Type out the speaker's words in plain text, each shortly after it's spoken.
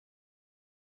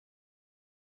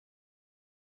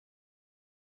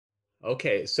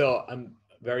Okay, so I'm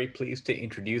very pleased to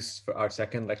introduce for our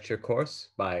second lecture course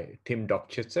by Tim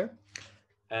Dokchitser.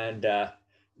 And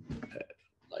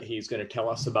he's going to tell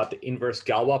us about the inverse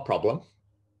Galois problem.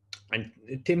 And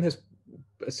Tim has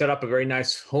set up a very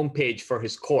nice homepage for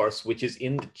his course, which is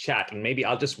in the chat. And maybe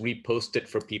I'll just repost it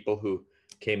for people who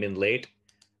came in late.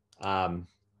 I'll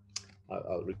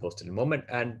repost it in a moment.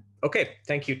 And okay,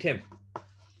 thank you, Tim.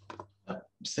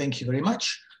 Thank you very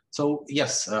much. So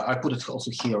yes, I put it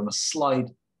also here on a slide,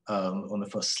 on the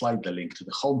first slide, the link to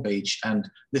the homepage. And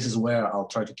this is where I'll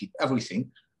try to keep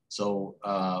everything. So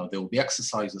there will be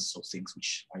exercises, so things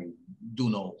which I do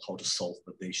know how to solve,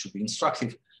 but they should be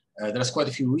instructive. There's quite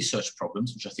a few research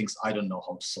problems, which are things I don't know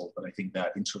how to solve, but I think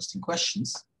they're interesting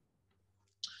questions.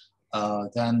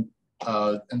 And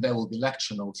there will be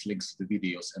lecture notes, links to the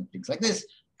videos and things like this.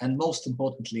 And most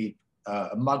importantly,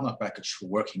 a Magma package for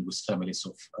working with families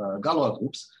of Galois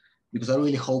groups, because I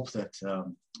really hope that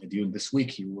during this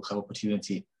week you will have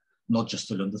opportunity not just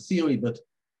to learn the theory, but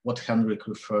what Henrik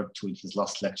referred to in his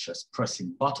last lecture as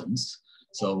pressing buttons.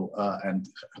 So, and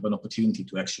have an opportunity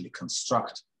to actually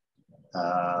construct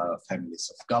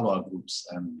families of Galois groups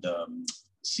and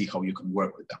see how you can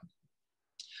work with them.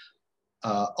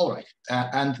 All right,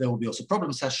 and there will be also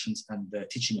problem sessions, and the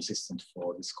teaching assistant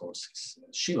for this course is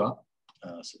Shiva.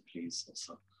 So please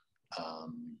also,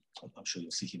 I'm sure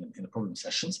you'll see him in the problem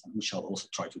sessions, which I'll also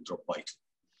try to drop by to.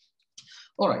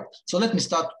 All right, so let me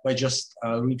start by just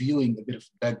reviewing a bit of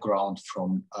background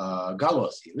from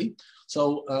Galois theory.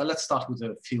 So let's start with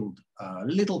the field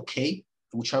little k,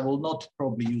 which I will not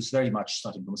probably use very much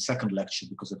starting from the second lecture,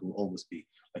 because it will always be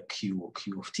like q or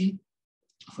q of t.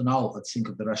 For now, let's think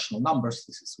of the rational numbers.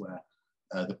 This is where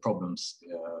the problems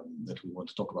that we want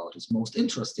to talk about is most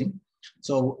interesting.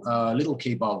 So little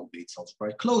k bar will be its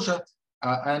algebraic closure.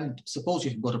 And suppose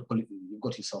you've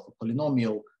got yourself a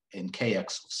polynomial in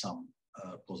kx of some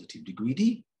positive degree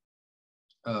d.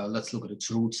 Let's look at its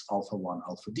roots alpha 1,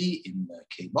 alpha d in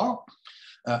k bar.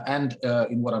 And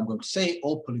in what I'm going to say,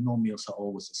 all polynomials are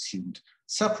always assumed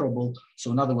separable.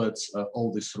 So in other words,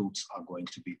 all these roots are going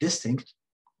to be distinct.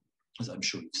 As I'm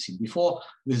sure you've seen before,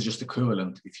 this is just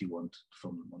equivalent, if you want,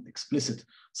 from on the explicit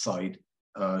side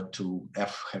to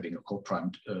f having a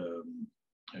coprimed,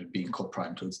 being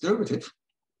coprimed to its derivative.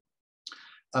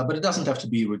 But it doesn't have to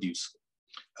be reducible,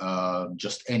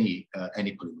 just any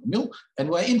polynomial. And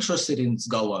we're interested in its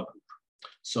Galois group.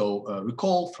 So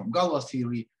recall from Galois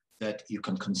theory that you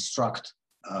can construct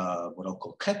what I'll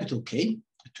call capital K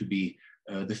to be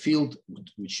the field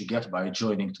which you get by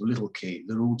joining to little k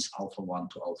the roots alpha 1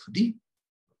 to alpha d.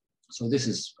 So this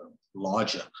is a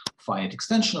larger finite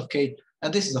extension of k,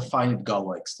 and this is a finite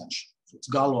Galois extension. So it's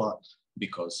Galois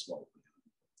because, well,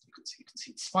 you can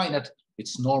see it's finite.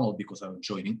 It's normal because I'm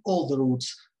joining all the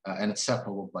roots, and it's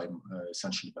separable by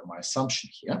essentially by my assumption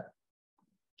here.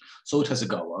 So it has a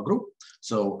Galois group,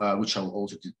 so which I will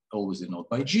also always denote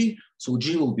by G. So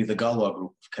G will be the Galois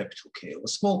group of capital K over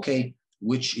small k,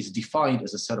 which is defined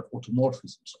as a set of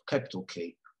automorphisms of capital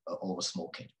K over small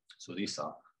k. So these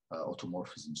are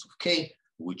automorphisms of K,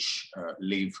 which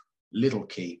leave little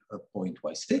k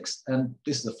pointwise fixed. And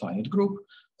this is a finite group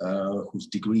whose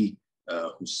degree,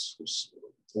 whose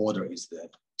order is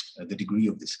the degree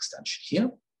of this extension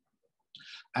here.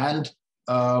 And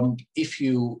if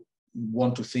you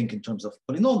want to think in terms of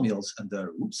polynomials and their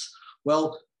roots,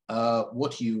 well,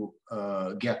 what you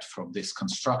get from this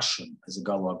construction as a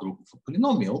Galois group of a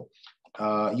polynomial,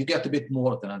 you get a bit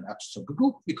more than an abstract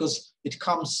group, because it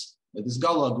comes, this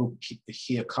Galois group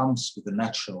here comes with a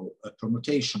natural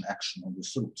permutation action on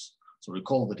these roots. So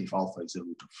recall that if alpha is the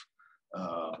root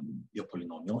of your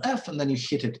polynomial f, and then you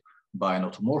hit it by an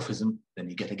automorphism, then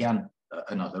you get again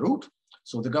another root.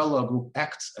 So the Galois group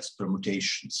acts as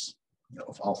permutations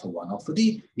of alpha 1, alpha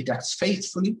d. It acts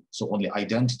faithfully, so only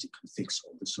identity can fix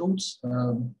all these roots,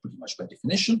 pretty much by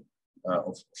definition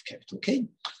of capital K.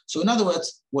 So in other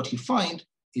words, what you find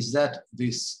is that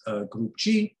this group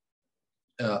G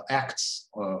acts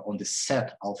on the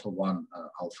set alpha 1,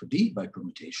 alpha d by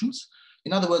permutations.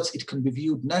 In other words, it can be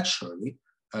viewed naturally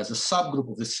as a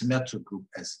subgroup of the symmetric group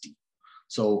SD.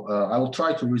 So I will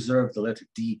try to reserve the letter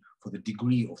d for the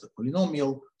degree of the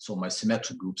polynomial. So my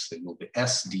symmetric groups, they will be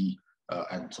SD,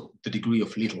 and so the degree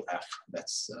of little f,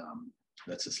 that's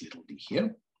this little d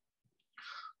here.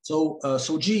 So,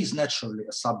 so G is naturally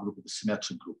a subgroup of the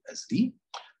symmetric group SD.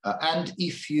 And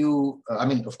if you, I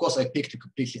mean, of course, I picked a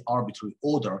completely arbitrary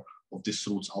order of these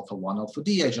roots alpha 1, alpha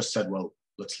d. I just said, well,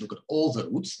 let's look at all the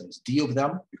roots. There's d of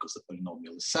them because the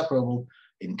polynomial is separable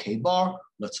in k bar.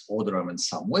 Let's order them in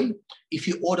some way. If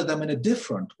you order them in a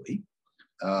different way,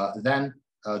 then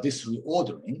this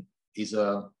reordering is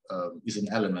an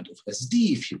element of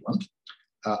SD, if you want.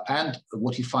 And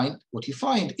what you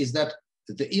find is that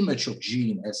the image of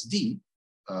G in SD,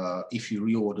 if you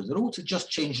reorder the roots, it just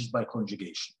changes by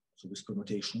conjugation. So this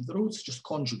permutation of the roots just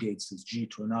conjugates this G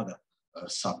to another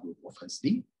subgroup of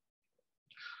SD.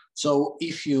 So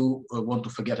if you want to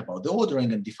forget about the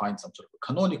ordering and define some sort of a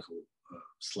canonical,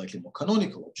 slightly more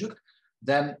canonical object,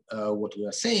 then what we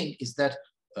are saying is that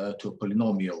to a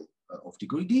polynomial of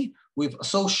degree D, we've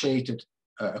associated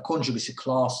a conjugacy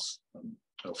class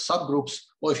of subgroups,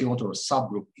 or if you want, or a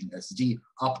subgroup in SD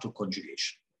up to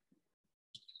conjugation.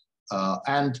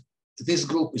 And this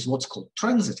group is what's called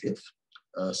transitive.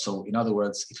 So in other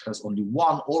words, it has only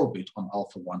one orbit on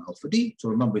alpha 1, alpha D. So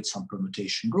remember, it's some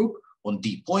permutation group on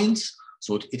D points.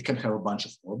 So it can have a bunch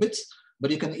of orbits, but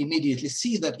you can immediately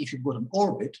see that if you've got an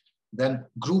orbit, then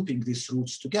grouping these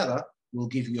roots together will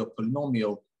give you a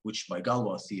polynomial, which by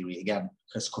Galois theory, again,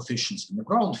 has coefficients in the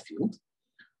ground field.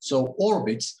 So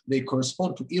orbits, they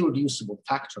correspond to irreducible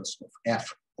factors of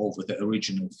F over the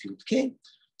original field K.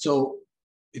 So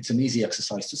it's an easy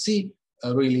exercise to see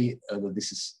really that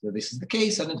this is the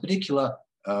case. And in particular,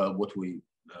 what we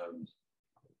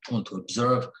want to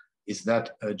observe is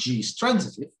that G is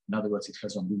transitive. In other words, it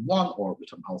has only one orbit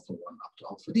on alpha 1 up to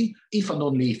alpha D, if and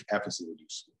only if F is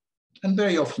irreducible. And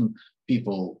very often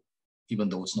people, even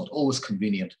though it's not always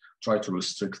convenient, try to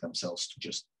restrict themselves to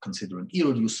just considering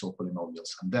irreducible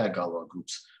polynomials and their Galois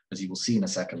groups. As you will see in a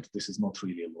second, this is not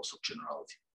really a loss of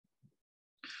generality.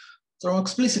 So from an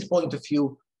explicit point of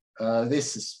view,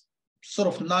 this is sort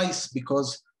of nice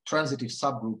because transitive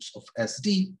subgroups of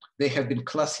SD, they have been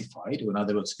classified, or in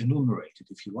other words, enumerated,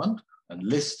 if you want, and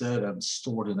listed and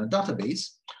stored in a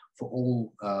database for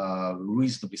all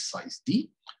reasonably sized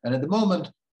D. And at the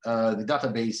moment, the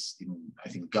database in, I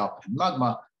think, GAP and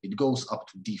Magma, it goes up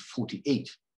to D48.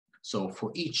 So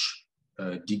for each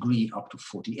degree up to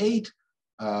 48,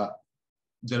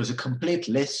 there is a complete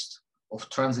list of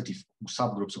transitive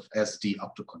subgroups of SD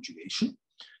up to conjugation.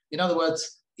 In other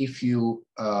words, if you,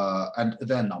 and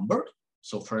they're numbered.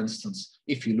 So for instance,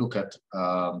 if you look at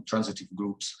transitive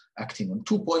groups acting on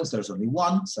 2 points, there's only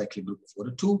one cyclic group of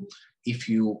order 2. If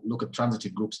you look at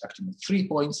transitive groups acting on 3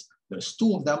 points, there's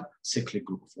 2 of them, cyclic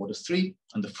group of order 3,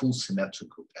 and the full symmetric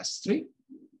group S3.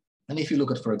 And if you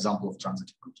look at, for example, of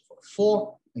transitive groups of order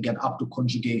 4, again, up to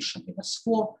conjugation in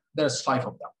S4, there's 5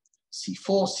 of them,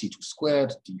 C4, C2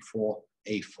 squared, D4,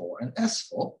 A4, and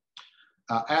S4.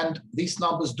 And these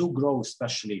numbers do grow,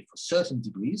 especially for certain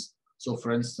degrees. So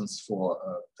for instance, for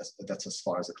that's as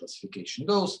far as the classification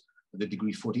goes, the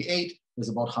degree 48, there's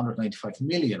about 195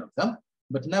 million of them.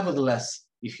 But nevertheless,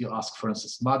 if you ask, for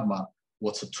instance, Magma,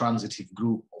 what's a transitive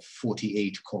group of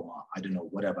 48, I don't know,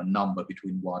 whatever number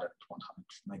between 1 and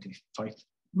 195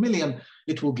 million,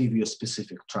 it will give you a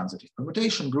specific transitive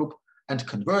permutation group. And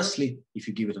conversely, if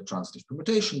you give it a transitive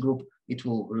permutation group, it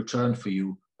will return for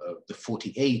you the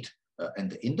 48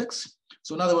 and the index.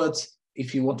 So in other words,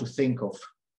 if you want to think of,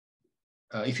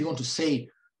 if you want to say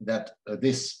that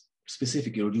this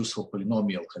specific irreducible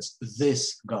polynomial has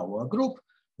this Galois group,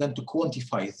 then to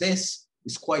quantify this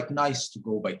is quite nice to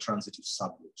go by transitive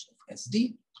subgroups of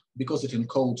SD, because it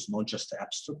encodes not just the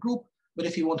abstract group, but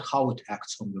if you want how it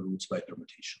acts on the roots by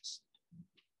permutations.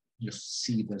 Just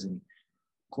see if there's any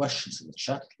questions in the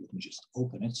chat. Let me just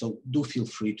open it. So do feel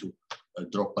free to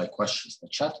drop by questions in the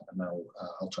chat, and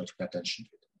I'll try to pay attention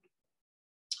to it.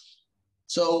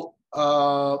 So,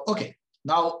 okay,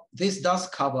 now this does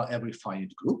cover every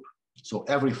finite group. So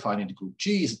every finite group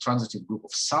G is a transitive group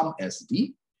of some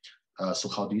SD. So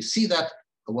how do you see that?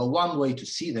 Well, one way to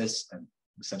see this, and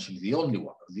essentially the only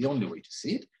way to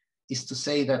see it, is to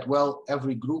say that, well,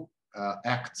 every group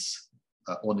acts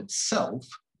on itself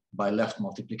by left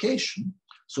multiplication.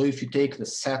 So if you take the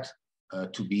set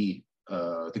to be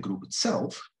the group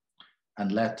itself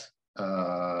and let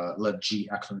G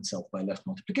act on itself by left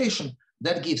multiplication,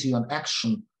 that gives you an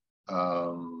action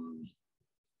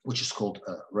which is called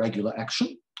a regular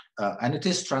action, and it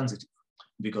is transitive,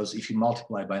 because if you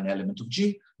multiply by an element of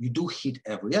G, you do hit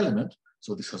every element.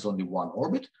 So this has only one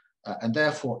orbit, and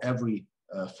therefore every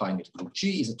finite group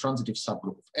G is a transitive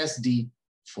subgroup of SD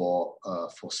for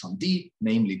some D,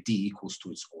 namely D equals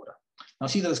to its order. Now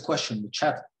see there's a question in the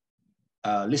chat.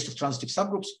 List of transitive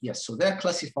subgroups, yes, so they're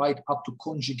classified up to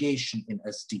conjugation in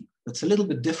SD. That's a little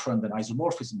bit different than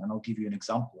isomorphism, and I'll give you an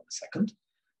example in a second.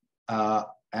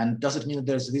 And does it mean that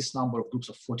there's this number of groups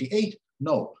of 48?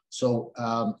 No. So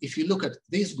if you look at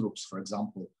these groups, for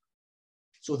example,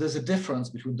 so there's a difference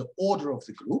between the order of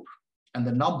the group and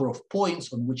the number of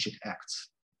points on which it acts.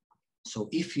 So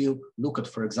if you look at,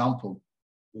 for example,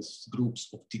 with groups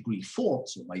of degree 4,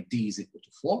 so my d is equal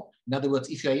to 4. In other words,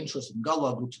 if you're interested in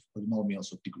Galois groups of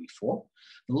polynomials of degree 4,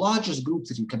 the largest group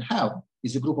that you can have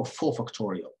is a group of 4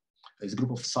 factorial. Is a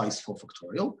group of size 4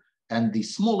 factorial, and the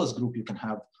smallest group you can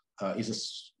have is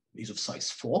of size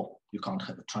 4. You can't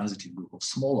have a transitive group of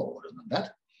smaller order than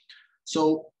that.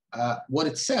 So what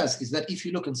it says is that if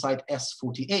you look inside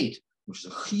S48, which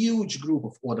is a huge group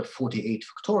of order 48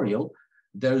 factorial,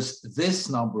 there's this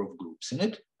number of groups in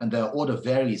it, and their order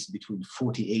varies between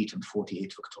 48 and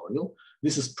 48 factorial.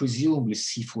 This is presumably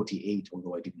C48,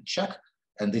 although I didn't check,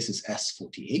 and this is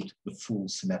S48, the full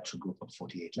symmetric group of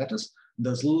 48 letters.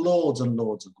 There's loads and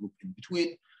loads of groups in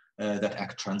between that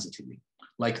act transitively.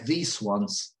 Like these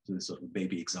ones, this is sort of a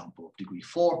baby example of degree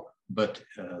 4, but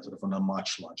sort of on a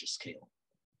much larger scale.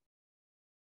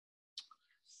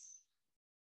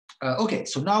 Okay,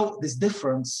 so now this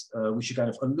difference, which you kind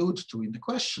of allude to in the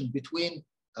question, between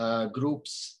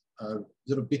groups,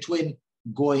 sort of between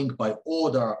going by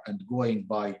order and going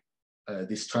by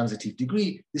this transitive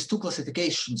degree, these two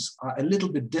classifications are a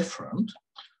little bit different.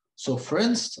 So for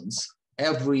instance,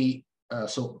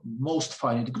 so most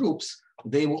finite groups,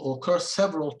 they will occur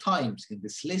several times in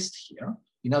this list here.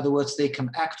 In other words, they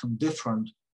can act on different,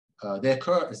 they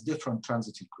occur as different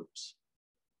transitive groups.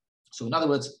 So in other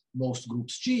words, most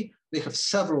groups G, they have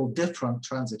several different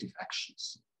transitive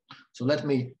actions. So let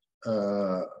me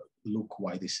look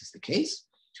why this is the case.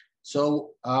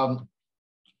 So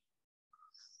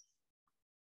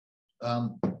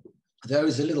there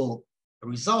is a little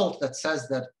result that says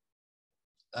that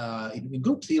in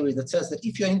group theory that says that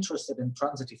if you're interested in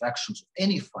transitive actions of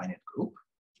any finite group,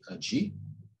 G,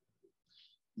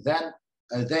 then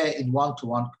they're in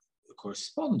one-to-one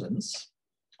correspondence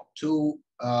to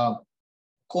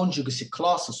conjugacy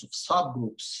classes of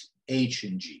subgroups H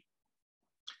and G.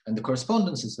 And the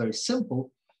correspondence is very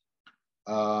simple.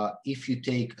 If you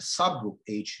take a subgroup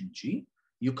H and G,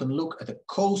 you can look at a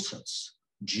cosets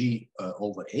G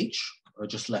over H, or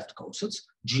just left cosets.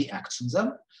 G acts on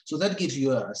them. So that gives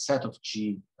you a set of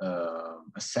G,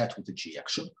 a set with a G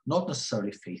action, not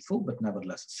necessarily faithful, but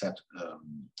nevertheless a set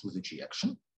with a G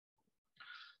action.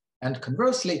 And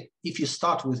conversely, if you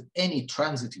start with any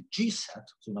transitive G set,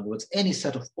 so in other words, any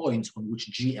set of points on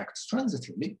which G acts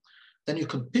transitively, then you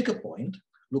can pick a point,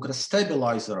 look at a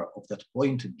stabilizer of that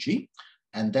point in G,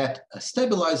 and that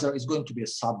stabilizer is going to be a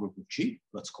subgroup of G,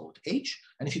 let's call it H.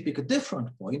 And if you pick a different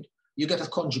point, you get a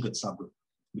conjugate subgroup,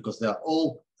 because they're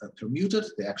all permuted,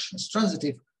 the action is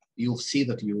transitive. You'll see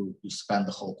that you span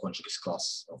the whole conjugacy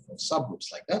class of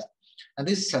subgroups like that. And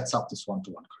this sets up this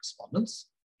one-to-one correspondence.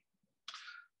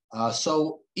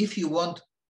 So if you want,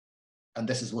 and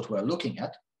this is what we're looking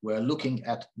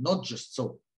at not just,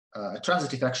 so a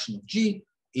transitive action of G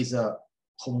is a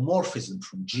homomorphism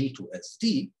from G to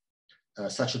SD,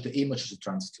 such that the image is a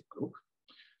transitive group.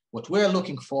 What we're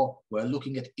looking for, we're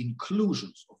looking at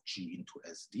inclusions of G into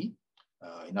SD.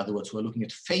 In other words, we're looking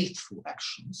at faithful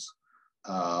actions.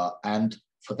 And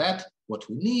for that, what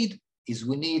we need is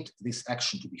we need this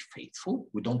action to be faithful.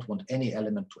 We don't want any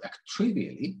element to act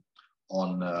trivially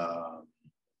on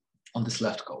this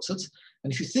left cosets.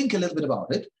 And if you think a little bit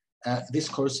about it, this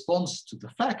corresponds to the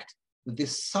fact that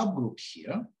this subgroup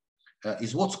here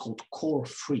is what's called core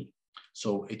free.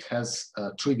 So it has a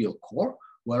trivial core,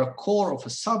 where a core of a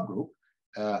subgroup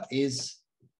is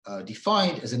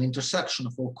defined as an intersection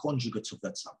of all conjugates of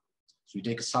that subgroup. So you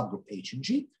take a subgroup H and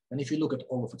G, and if you look at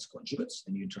all of its conjugates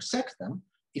and you intersect them,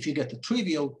 if you get a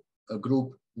trivial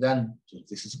group, then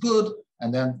this is good,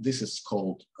 and then this is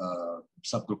called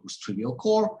subgroup with trivial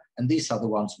core, and these are the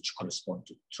ones which correspond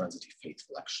to transitive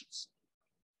faithful actions.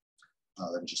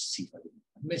 Let me just see if I didn't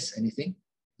miss anything.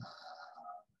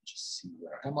 Just see,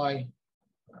 where am I?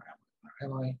 Where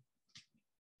am I?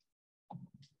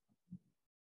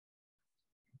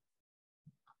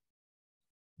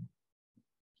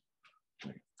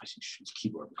 I should use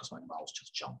keyboard because my mouse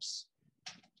just jumps.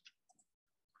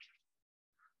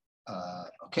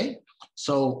 Okay,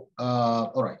 so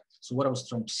all right. So what I was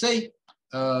trying to say.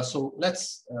 So let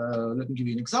me give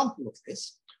you an example of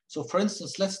this. So for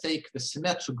instance, let's take the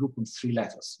symmetric group in 3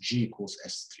 letters, G equals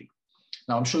S3.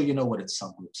 Now I'm sure you know what its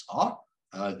subgroups are.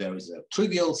 There is a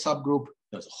trivial subgroup,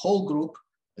 there's a whole group,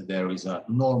 there is a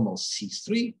normal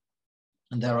C3,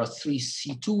 and there are 3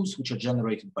 C2s which are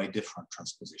generated by different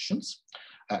transpositions.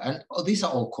 And these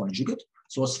are all conjugate.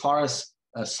 So as far as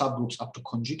subgroups up to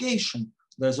conjugation,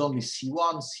 there's only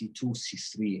C1, C2,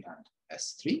 C3, and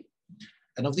S3.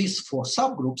 And of these 4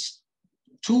 subgroups,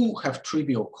 2 have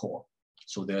trivial core.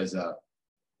 So there's a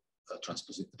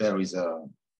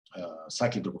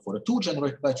cyclic group of order 2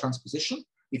 generated by transposition,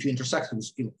 if you intersect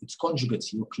with its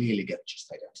conjugates, you clearly get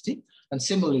just identity. And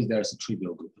similarly, there's a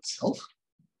trivial group itself.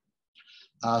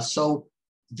 So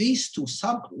these two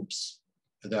subgroups,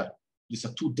 these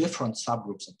are two different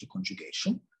subgroups of the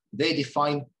conjugation. They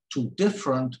define two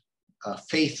different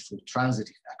faithful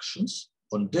transitive actions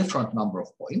on different number of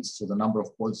points. So the number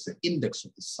of points is the index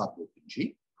of this subgroup in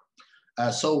G.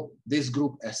 So this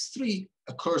group S3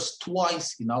 occurs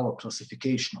twice in our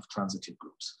classification of transitive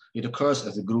groups. It occurs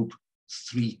as a group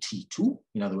 3T2,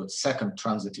 in other words, second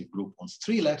transitive group on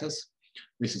 3 letters.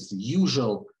 This is the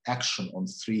usual action on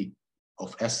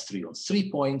of S3 on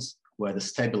 3 points, where the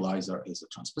stabilizer is a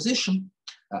transposition.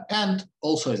 And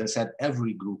also, as I said,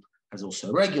 every group has also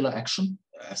a regular action.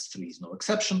 S3 is no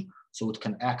exception. So it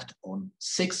can act on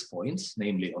 6 points,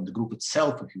 namely on the group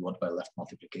itself, if you want, by left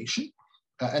multiplication.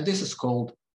 And this is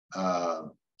called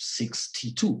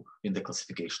 6T2 in the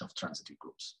classification of transitive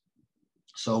groups.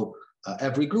 So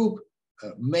every group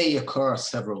may occur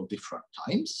several different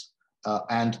times.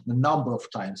 And the number of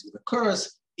times it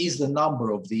occurs is the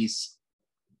number of these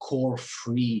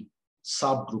core-free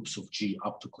subgroups of G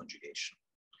up to conjugation.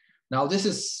 Now, this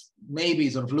is maybe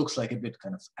sort of looks like a bit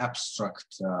kind of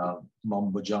abstract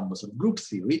mumbo jumbo sort of group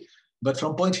theory, but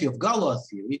from point of view of Galois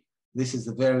theory, this is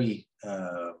a very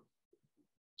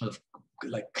sort of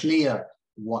like clear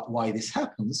why this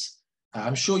happens.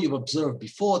 I'm sure you've observed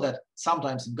before that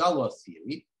sometimes in Galois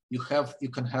theory, you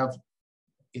can have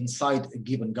inside a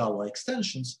given Galois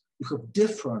extensions, you have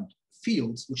different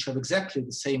fields which have exactly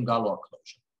the same Galois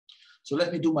closure. So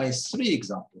let me do my S3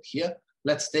 example here.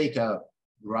 Let's take a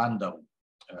random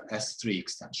S3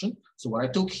 extension. So what I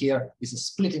took here is a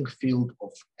splitting field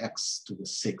of x to the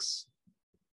 6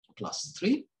 plus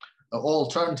 3.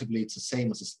 Alternatively, it's the same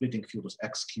as a splitting field of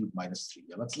x cubed minus 3.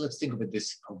 Yeah, let's think of it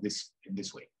in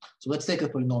this way. So let's take a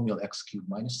polynomial x cubed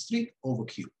minus 3 over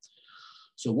q.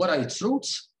 So what are its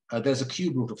roots? There's a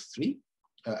cube root of 3,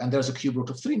 and there's a cube root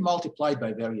of 3 multiplied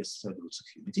by various third roots of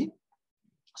unity.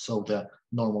 So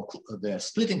the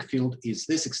splitting field is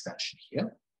this extension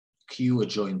here, q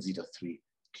adjoint zeta 3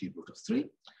 cube root of 3,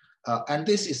 and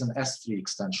this is an S3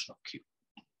 extension of q.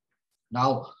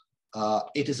 Now,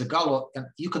 it is a Galois, and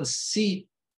you can see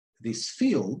this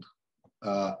field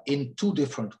in two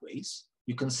different ways.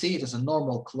 You can see it as a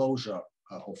normal closure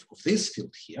of this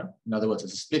field here. In other words,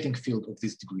 as a splitting field of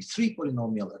this degree 3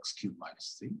 polynomial x cubed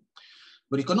minus 3.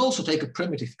 But you can also take a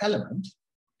primitive element,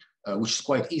 which is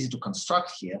quite easy to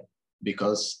construct here,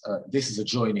 because this is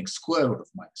adjoining square root of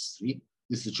minus 3.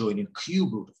 This is adjoining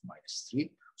cube root of minus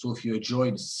 3. So if you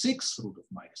adjoin 6 root of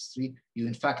minus 3, you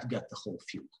in fact get the whole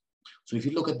field. So if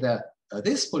you look at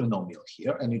this polynomial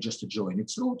here and you just adjoin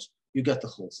its roots, you get the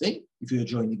whole thing if you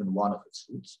adjoin even one of its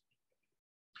roots.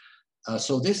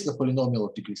 So this is the polynomial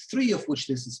of degree 3 of which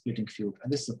this is splitting field,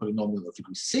 and this is the polynomial of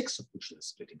degree 6 of which this is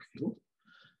splitting field.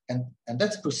 And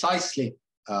that's precisely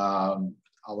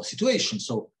our situation.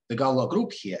 So the Galois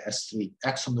group here, S3,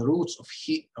 acts on the roots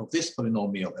of this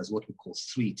polynomial as what we call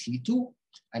 3T2,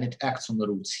 and it acts on the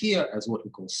roots here as what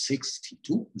we call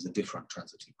 6T2, is a different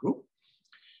transitive group.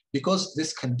 Because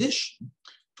this condition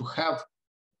to have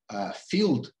a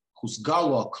field whose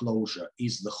Galois closure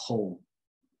is the whole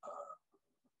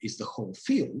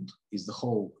field, is the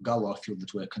whole Galois field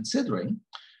that we're considering.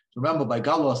 Remember, by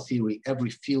Galois theory, every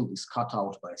field is cut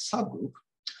out by a subgroup.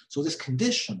 So this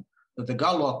condition that the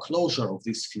Galois closure of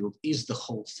this field is the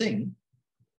whole thing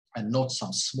and not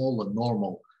some smaller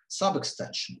normal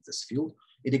sub-extension of this field,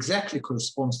 it exactly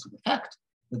corresponds to the fact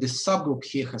that this subgroup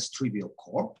here has trivial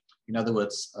core. In other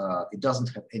words, it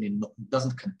doesn't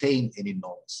contain any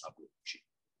normal subgroup G.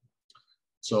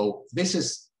 So this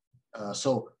is,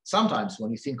 so sometimes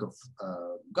when you think of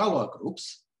Galois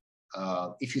groups,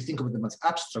 if you think of them as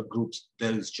abstract groups,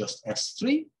 there is just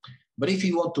S3. But if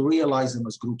you want to realize them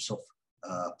as groups of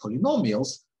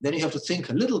polynomials, then you have to think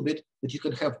a little bit that you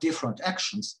can have different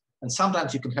actions. And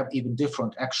sometimes you can have even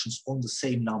different actions on the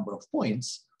same number of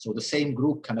points. So the same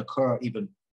group can occur even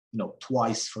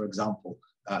twice, for example,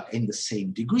 in the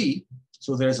same degree.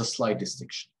 So there is a slight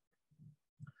distinction.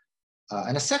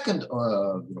 And a second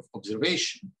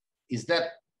observation is that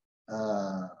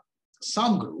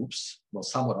some groups, well,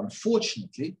 somewhat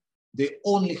unfortunately, they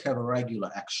only have a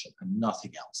regular action and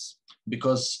nothing else.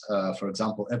 Because, for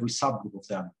example, every subgroup of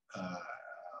them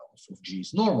of G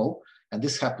is normal. And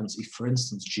this happens if, for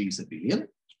instance, G is abelian.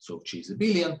 So if G is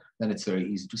abelian, then it's very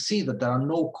easy to see that there are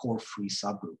no core-free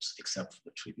subgroups except for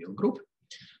the trivial group.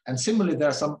 And similarly, there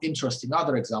are some interesting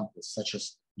other examples, such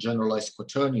as generalized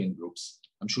quaternion groups.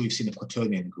 I'm sure you've seen a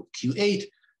quaternion group Q8,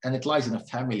 and it lies in a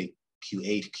family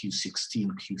Q8,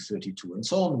 Q16, Q32, and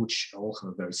so on, which all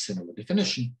have a very similar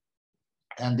definition.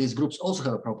 And these groups also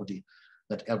have a property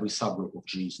that every subgroup of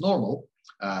G is normal.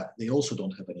 They also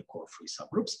don't have any core-free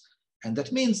subgroups. And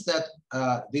that means that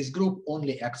this group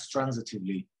only acts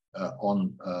transitively on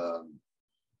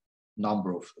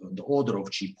the order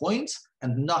of G points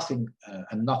and nothing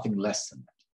less than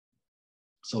that.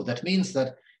 So that means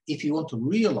that if you want to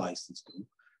realize this group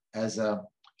as a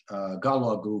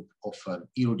Galois group of an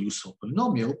irreducible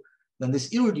polynomial, then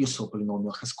this irreducible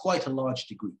polynomial has quite a large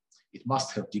degree. It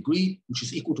must have degree which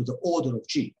is equal to the order of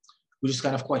G, which is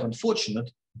kind of quite unfortunate.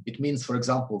 It means, for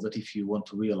example, that if you want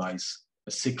to realize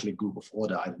a cyclic group of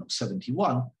order, I don't know,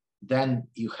 71, then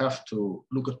you have to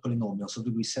look at polynomials of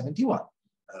degree 71.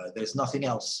 There's nothing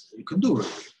else you can do, really.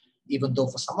 Even though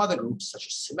for some other groups, such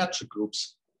as symmetric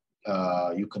groups,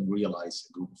 you can realize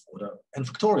a group of order n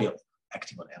factorial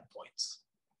acting on endpoints.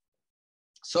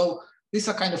 So these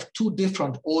are kind of two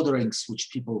different orderings which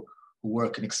people who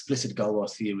work in explicit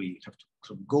Galois theory have to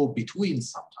sort of go between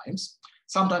sometimes.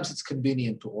 Sometimes it's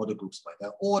convenient to order groups by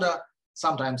their order.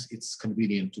 Sometimes it's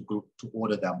convenient to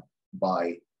order them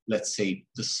by, let's say,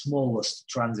 the smallest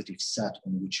transitive set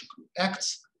on which a group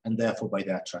acts, and therefore by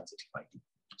their transitive ID.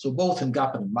 So both in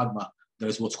GAP and in Magma, there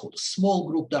is what's called a small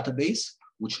group database,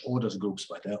 which orders groups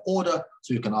by their order.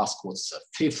 So you can ask what's a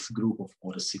fifth group of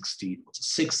order 16, what's a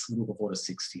sixth group of order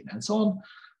 16, and so on.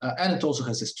 And it also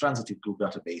has this transitive group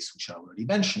database, which I already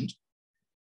mentioned.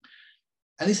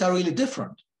 And these are really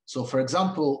different. So for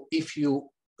example, if you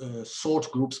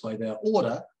sort groups by their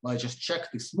order, I just checked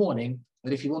this morning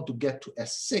that if you want to get to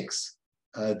S6,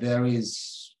 there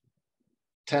is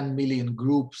 10 million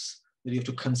groups that you have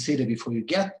to consider before you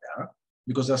get there,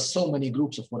 because there's so many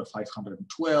groups of order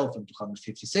 512 and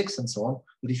 256 and so on,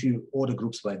 that if you order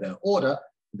groups by their order,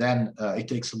 then it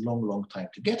takes a long, long time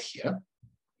to get here.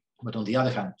 But on the other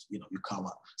hand, you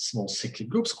cover small cyclic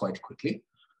groups quite quickly.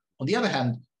 On the other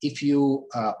hand, if you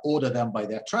order them by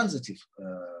their transitive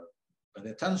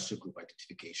group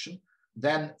identification,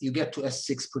 then you get to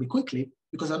S6 pretty quickly,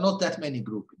 because there are not that many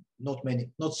groups,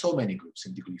 not so many groups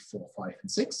in degree 4, 5, and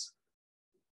 6.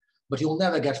 But you'll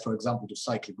never get, for example, to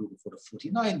cyclic group of order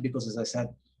 49, because, as I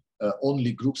said,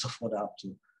 only groups of order up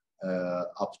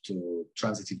to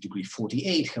transitive degree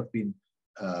 48 have been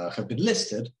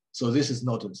listed. So this is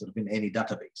not sort of in any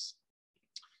database.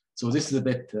 So this is a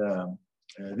bit.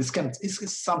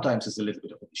 Sometimes is a little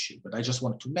bit of an issue, but I just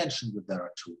wanted to mention that there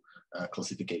are two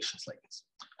classifications like this.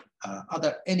 Are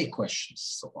there any questions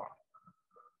so far?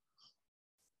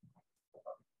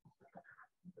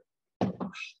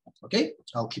 Okay,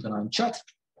 I'll keep an eye on chat.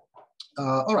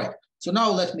 All right, so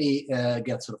now let me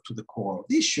get sort of to the core of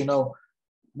the issue.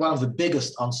 One of the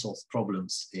biggest unsolved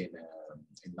problems in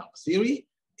number theory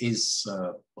is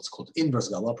what's called inverse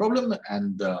Galois problem,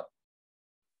 and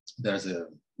there's a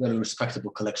very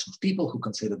respectable collection of people who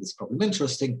consider this problem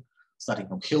interesting, starting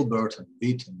from Hilbert and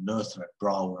Witt and Noether and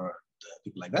Brouwer,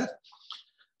 people like that.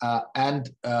 And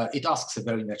it asks a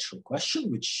very natural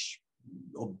question, which,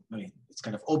 I mean, it's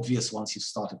kind of obvious once you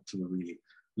started to really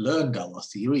learn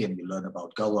Galois theory and you learn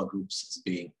about Galois groups as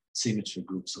being symmetry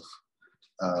groups of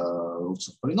roots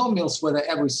of polynomials, whether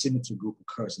every symmetry group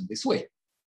occurs in this way.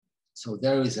 So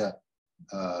there is a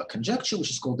conjecture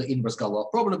which is called the inverse Galois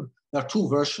problem. There are two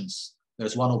versions.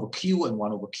 There's one over Q and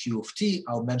one over Q of T.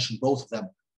 I'll mention both of them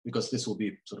because this will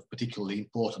be sort of particularly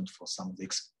important for some of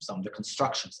the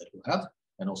constructions that we'll have,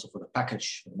 and also for the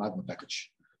package, the Magma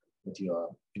package that you are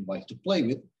invited to play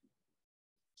with.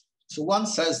 So one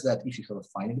says that if you have a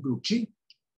finite group G,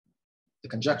 the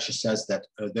conjecture says that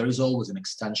there is always an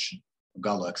extension, a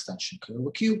Galois extension K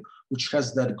over Q, which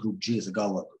has that group G as a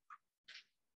Galois group.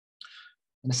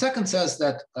 And the second says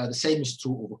that the same is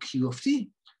true over Q of T,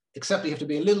 except you have to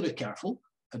be a little bit careful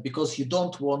because you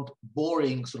don't want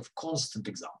boring sort of constant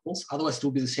examples. Otherwise, it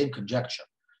will be the same conjecture.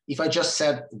 If I just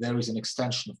said there is an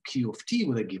extension of Q of T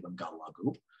with a given Galois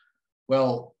group,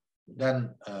 well, then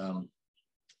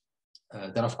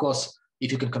of course,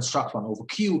 if you can construct one over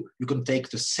Q, you can take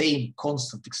the same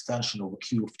constant extension over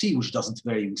Q of T, which doesn't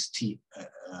vary with T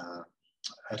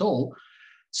at all.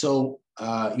 So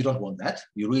you don't want that.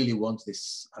 You really want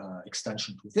this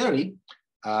extension to vary.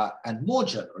 And more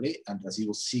generally, and as you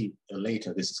will see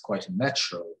later, this is quite a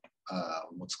natural,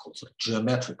 what's called sort of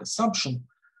geometric assumption.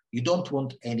 You don't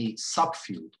want any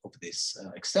subfield of this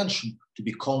extension to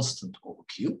be constant over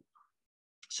Q.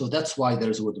 So that's why there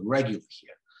is a word regular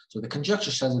here. So the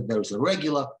conjecture says that there is a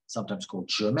regular, sometimes called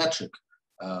geometric,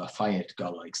 finite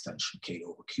Galois extension K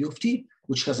over Q of T,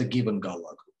 which has a given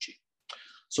Galois group G.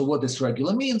 So what this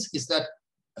regular means is that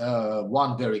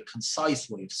one very concise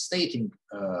way of stating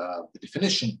the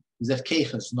definition is that K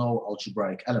has no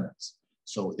algebraic elements.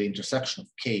 So the intersection of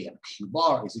K and Q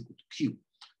bar is equal to Q.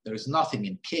 There is nothing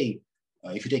in K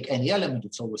If you take any element,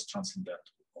 it's always transcendental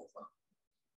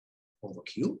over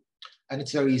Q. And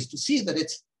it's very easy to see that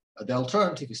it's the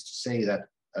alternative is to say that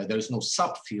there is no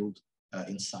subfield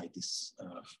inside this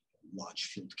large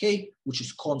field K, which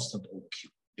is constant over Q,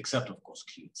 except of course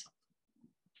Q itself.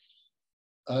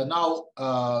 Now,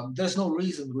 there's no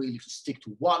reason really to stick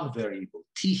to one variable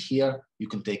T here. You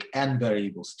can take n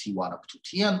variables T1 up to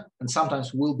Tn, and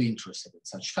sometimes we'll be interested in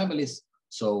such families.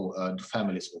 So the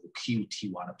families over Q,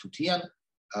 T1 up to Tn,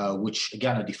 which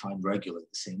again are defined regularly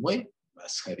the same way,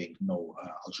 as having no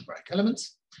algebraic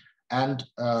elements. And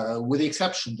with the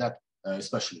exception that,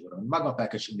 especially with a magma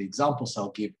package, in the examples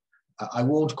I'll give, I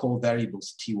won't call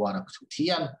variables T1 up to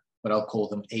Tn, but I'll call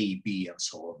them A, B, and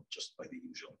so on, just by the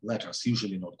usual letters,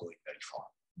 usually not going very far.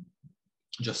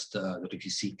 Just that if you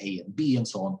see A and B and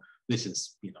so on, this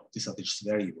is, these are just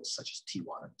variables such as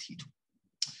T1 and T2.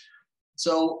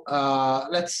 So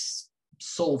let's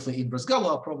solve the inverse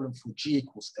Galois problem for G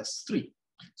equals S3.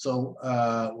 So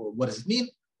what does it mean?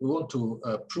 We want to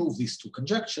prove these two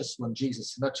conjectures when G is a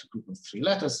symmetric group of 3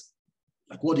 letters.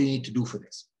 Like, what do you need to do for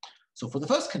this? So for the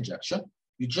first conjecture,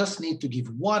 you just need to give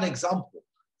one example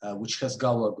which has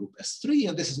Galois group S3,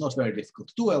 and this is not very difficult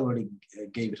to do. I already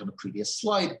gave it on a previous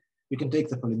slide. You can take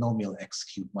the polynomial x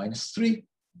cubed minus 3,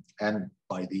 and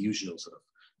by the usual sort of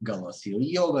Galois theory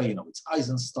yoga, it's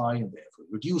Eisenstein, therefore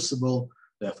reducible,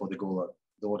 therefore the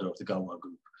order of the Galois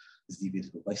group is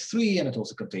divisible by 3, and it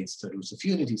also contains the roots of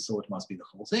unity, so it must be the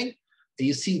whole thing. And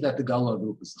you see that the Galois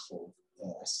group is the whole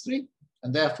S3,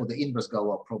 and therefore the inverse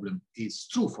Galois problem is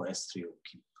true for S3 over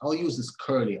Q. I'll use this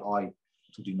curly I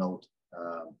to denote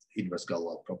inverse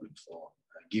Galois problem for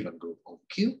a given group over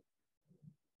Q.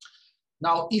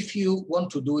 Now, if you want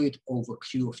to do it over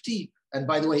Q of T, and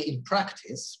by the way, in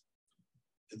practice,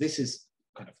 this is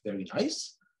kind of very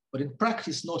nice, but in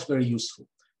practice, not very useful.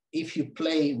 If you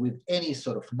play with any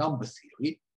sort of number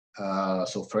theory,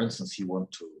 so for instance, you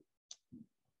want to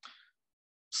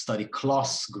study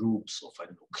class groups of, I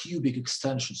don't know, cubic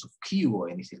extensions of Q or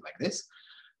anything like this,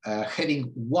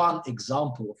 having one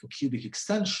example of a cubic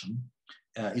extension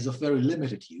is of very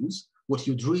limited use. What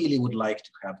you'd really would like to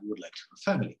have, you would like to have a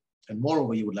family. And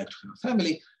moreover, you would like to have a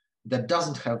family that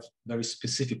doesn't have very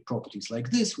specific properties like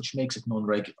this, which makes it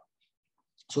non-regular.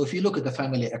 So if you look at the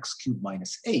family x cubed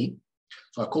minus a,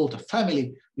 so I call it a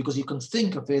family because you can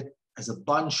think of it as a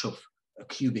bunch of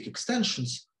cubic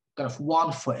extensions, kind of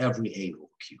one for every a over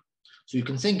q. So you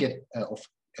can think of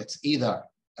it's either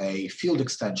a field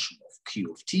extension of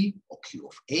q of t or q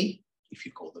of a, if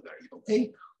you call the variable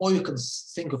a, or you can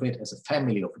think of it as a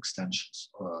family of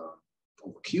extensions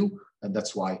over q, and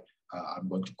that's why I'm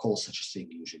going to call such a thing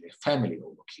usually a family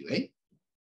over qa.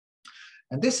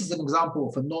 And this is an example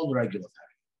of a non-regular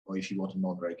family, or if you want a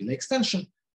non-regular extension,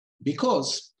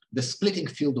 because the splitting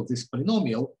field of this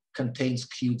polynomial contains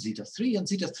q zeta 3, and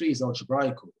zeta 3 is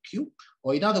algebraic over q.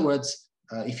 Or in other words,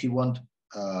 if you want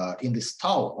in this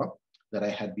tower that I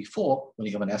had before, when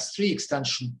you have an S3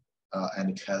 extension and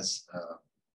it has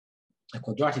a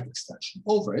quadratic extension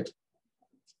over it,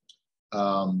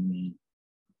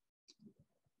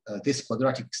 this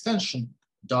quadratic extension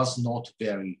does not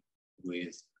vary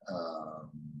with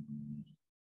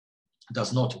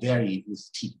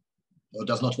t, or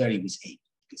does not vary with a.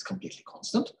 It's completely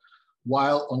constant.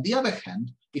 While on the other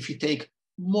hand, if you take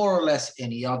more or less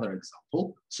any other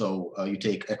example, so you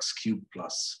take x cubed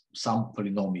plus some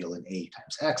polynomial in a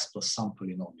times x plus some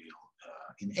polynomial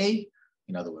in a,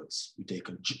 in other words, you take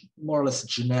a more or less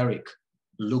generic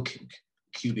looking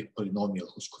cubic polynomial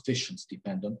whose coefficients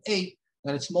depend on a,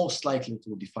 then it's most likely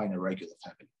to define a regular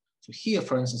family. So here,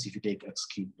 for instance, if you take x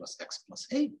cubed plus x plus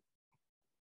a,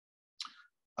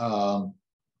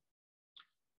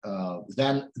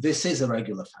 then this is a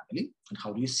regular family. And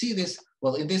how do you see this?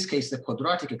 Well, in this case, the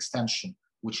quadratic extension,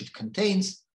 which it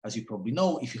contains, as you probably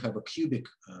know, if you have a cubic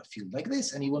field like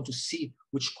this, and you want to see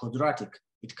which quadratic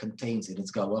it contains in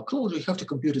its Galois closure, you have to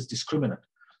compute its discriminant.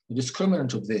 The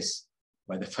discriminant of this,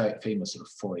 by the famous sort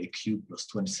of 4a cubed plus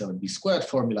 27b squared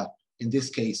formula, in this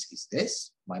case is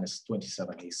this, minus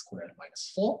 27a squared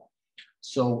minus 4.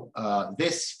 So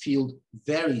this field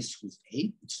varies with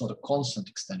a. It's not a constant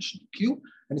extension to q.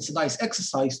 And it's a nice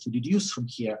exercise to deduce from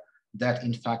here that,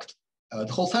 in fact,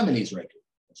 the whole family is regular.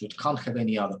 So it can't have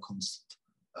any other constant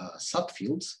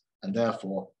subfields. And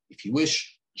therefore, if you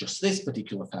wish, just this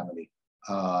particular family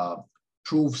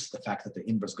proves the fact that the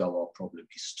inverse Galois problem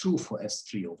is true for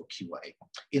S3 over QA.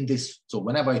 In this, so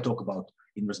whenever I talk about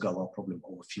inverse Galois problem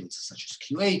over fields such as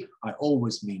QA, I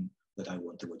always mean that I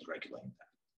want the word regular in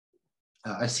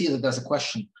that. I see that there's a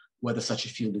question whether such a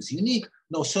field is unique.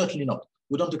 No, certainly not.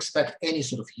 We don't expect any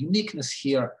sort of uniqueness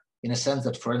here. in a sense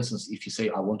that, for instance, if you say,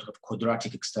 I want to have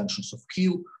quadratic extensions of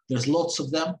Q, there's lots of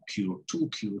them, Q root 2,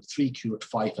 Q root 3, Q root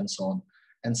 5, and so on.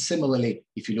 And similarly,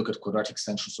 if you look at quadratic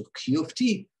extensions of Q of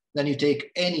t, then you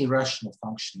take any rational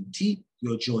function in t,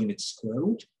 you join its square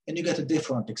root, and you get a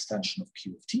different extension of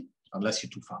Q of t, unless your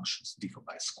two functions differ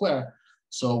by a square.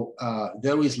 So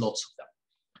there is lots of them.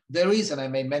 There is, and I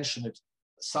may mention it,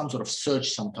 some sort of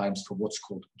search sometimes for what's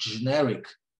called generic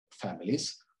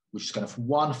families, which is kind of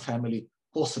one family,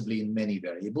 possibly in many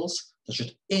variables, such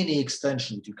that any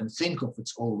extension that you can think of,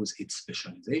 it's always its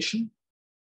specialization.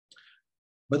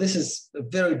 But this is a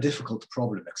very difficult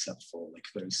problem, except for like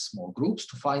very small groups,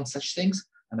 to find such things,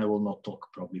 and I will not talk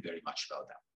probably very much about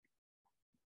that.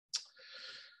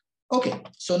 Okay,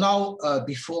 so now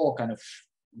before kind of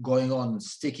going on and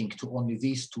sticking to only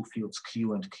these two fields,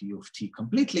 Q and Q of t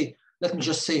completely, let me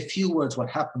just say a few words what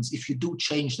happens if you do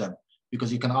change them,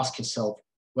 because you can ask yourself,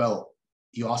 well,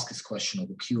 you ask this question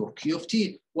over Q or Q of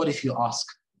t, what if you ask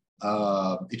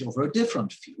it over a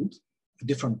different field, a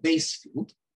different base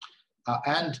field?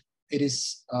 And it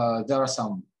is, there are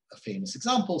some famous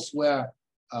examples where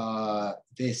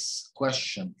this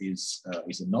question is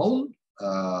a known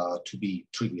to be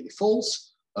trivially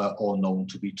false, or known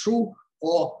to be true,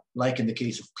 or like in the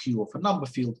case of Q of a number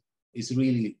field, is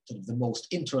really sort of the most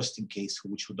interesting case for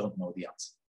which we don't know the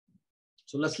answer.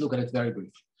 So let's look at it very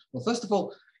briefly. Well, first of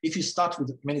all, if you start with,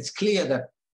 I mean, it's clear that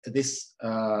this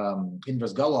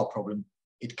inverse Galois problem,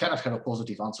 it cannot have a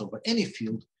positive answer over any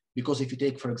field, because if you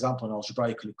take, for example, an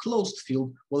algebraically closed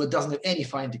field, well, it doesn't have any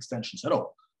finite extensions at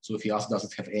all. So if you ask, does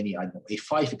it have any, I don't know,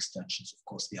 A5 extensions? Of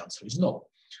course, the answer is no.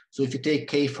 So if you take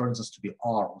K, for instance, to be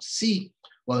R or C,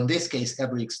 well, in this case,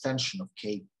 every extension of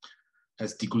K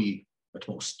has degree at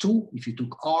most 2 if you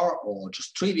took R, or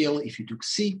just trivial if you took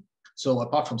C. So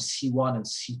apart from C1 and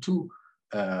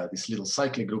C2, these little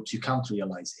cyclic groups, you can't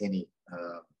realize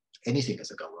anything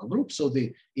as a Galois group. So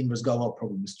the inverse Galois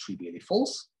problem is trivially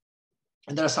false.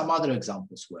 And there are some other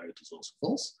examples where it is also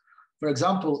false. For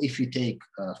example, if you take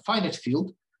a finite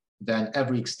field, then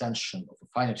every extension of a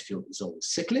finite field is always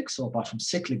cyclic. So apart from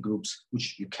cyclic groups,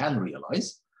 which you can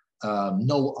realize,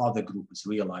 no other group is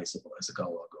realizable as a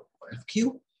Galois group or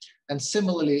FQ. And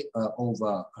similarly,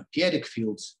 over p-adic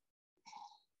fields,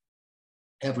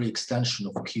 every extension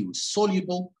of Q is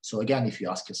soluble. So again, if you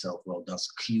ask yourself, well,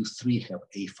 does Q3 have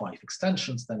A5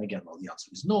 extensions? Then again, well, the answer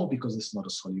is no, because it's not a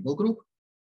soluble group.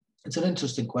 It's an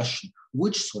interesting question,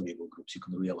 which soluble groups you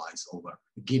can realize over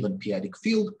a given p-adic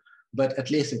field, but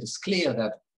at least it is clear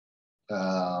that,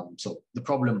 so the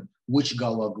problem, which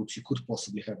Galois groups you could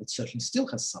possibly have, it certainly still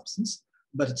has substance,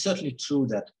 but it's certainly true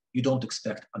that you don't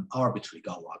expect an arbitrary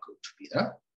Galois group to be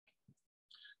there.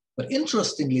 But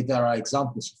interestingly, there are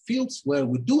examples of fields where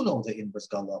we do know the inverse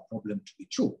Galois problem to be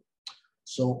true.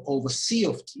 So over C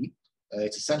of t,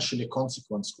 it's essentially a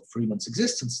consequence of Riemann's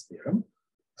existence theorem,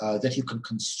 that you can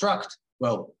construct,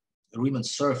 well, a Riemann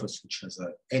surface which has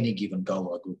any given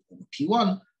Galois group over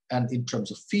P1, and in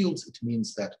terms of fields, it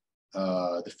means that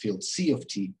the field C of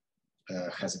t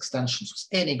has extensions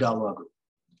with any Galois group.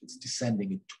 It's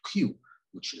descending into Q,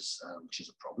 which is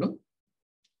a problem.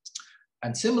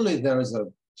 And similarly, there is a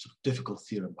sort of difficult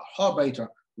theorem by Harbaiter,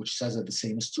 which says that the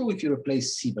same is true if you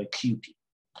replace C by QP.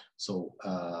 So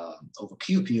over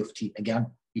QP of t, again,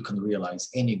 you can realize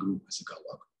any group as a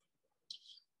Galois group.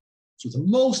 So the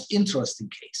most interesting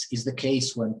case is the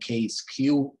case when K is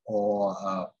Q,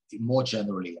 or more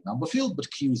generally a number field,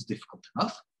 but Q is difficult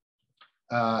enough.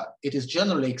 It is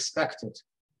generally expected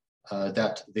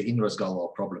that the inverse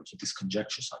Galois problems of these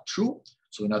conjectures are true.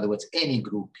 So in other words, any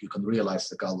group, you can realize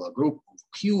the Galois group of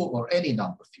Q or any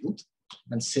number field.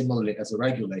 And similarly, as a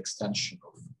regular extension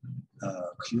of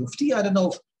Q of t, I don't know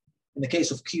if in the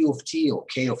case of Q of t or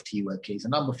K of t, where K is a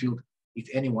number field, if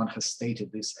anyone has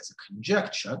stated this as a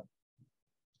conjecture,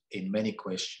 in many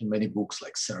books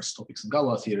like Serre's Topics and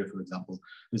Galois theory, for example,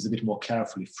 is a bit more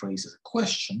carefully phrased as a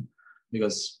question,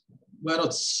 because we're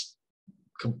not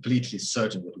completely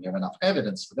certain that we have enough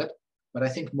evidence for that. But I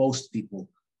think most people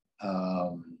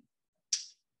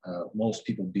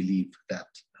believe that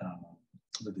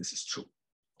that this is true.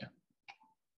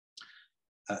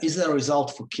 Yeah. Is there a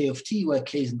result for K of t where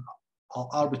K is an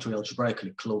arbitrary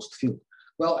algebraically closed field?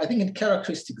 Well, I think in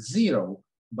characteristic 0,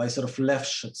 by sort of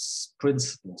Lefschetz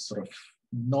principle, sort of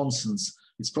nonsense,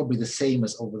 it's probably the same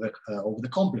as over the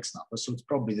complex number. So it's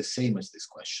probably the same as this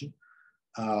question.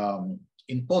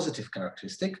 In positive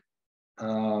characteristic,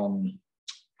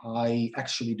 I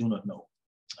actually do not know.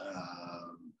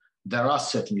 There are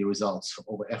certainly results from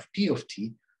over Fp of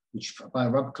t, which, if I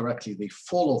remember correctly, they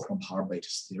follow from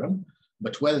Harbaiter's theorem.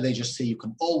 But whether they just say you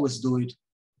can always do it,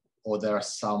 or there are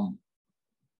some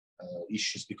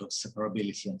issues because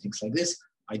separability and things like this.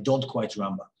 I don't quite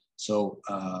remember. So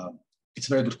it's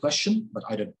a very good question, but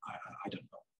I don't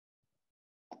know.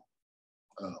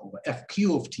 Over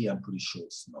FQ of T, I'm pretty sure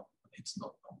it's not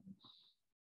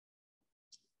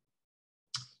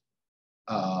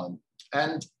known.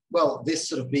 And well, this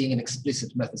sort of being an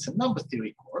explicit methods and number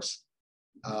theory course,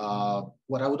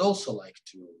 what I would also like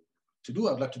to do,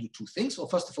 I'd like to do two things. Well,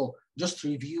 first of all, just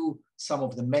review some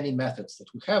of the many methods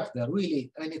that we have. They're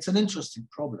really, I mean, it's an interesting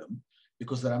problem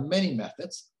because there are many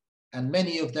methods and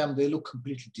many of them, they look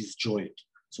completely disjointed.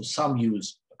 So some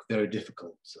use very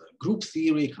difficult group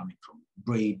theory coming from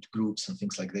braid groups and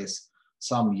things like this.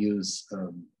 Some use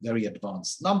very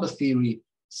advanced number theory.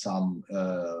 Some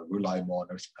rely more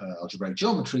on algebraic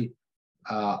geometry.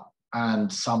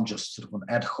 And some just sort of on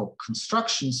ad hoc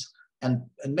constructions. And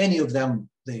many of them,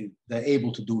 they're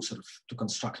able to do sort of to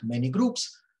construct many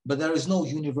groups, but there is no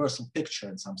universal picture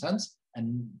in some sense.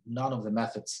 And none of the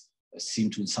methods seem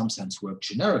to, in some sense, work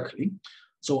generically.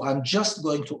 So I'm just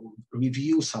going to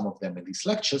review some of them in these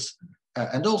lectures.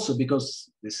 And also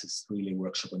because this is really a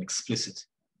workshop on explicit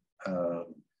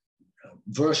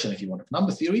version, if you want, of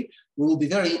number theory, we will be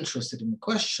very interested in the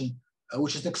question,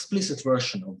 which is the explicit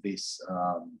version of these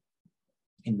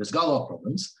inverse Galois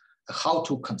problems, how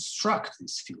to construct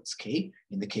these fields K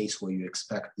in the case where you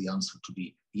expect the answer to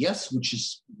be yes, which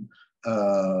is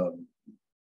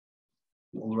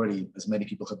already, as many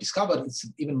people have discovered, it's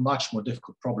an even much more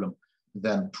difficult problem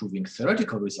than proving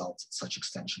theoretical results that such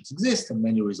extensions exist, and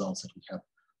many results that we have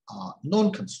are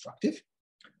non-constructive.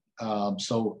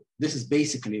 So this is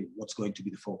basically what's going to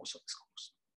be the focus of this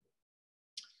course.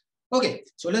 Okay,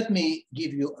 so let me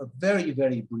give you a very,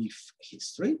 very brief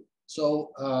history.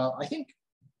 So I think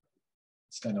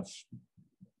it's kind of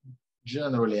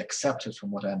generally accepted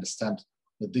from what I understand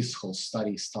that this whole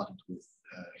study started with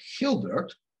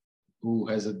Hilbert, who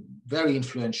has a very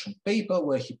influential paper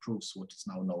where he proves what is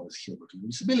now known as Hilbert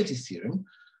reducibility theorem,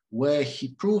 where he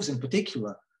proves in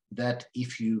particular that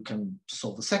if you can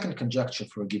solve the second conjecture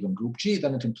for a given group G,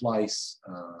 then it implies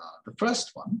the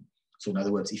first one. So in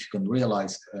other words, if you can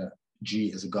realize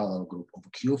G as a Galois group over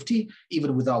Q of T,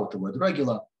 even without the word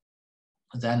regular,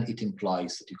 then it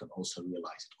implies that you can also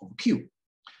realize it over Q.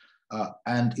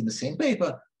 And in the same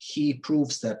paper, he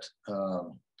proves that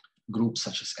groups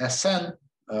such as Sn,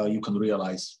 you can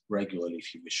realize regularly,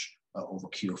 if you wish, over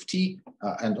Q of T,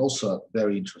 and also a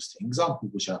very interesting example,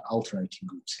 which are alternating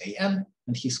groups An,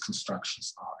 and his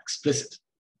constructions are explicit.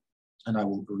 And I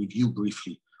will review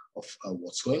briefly of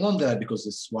what's going on there, because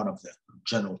it's one of the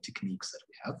general techniques that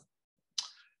we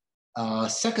have.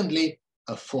 Secondly,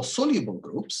 for soluble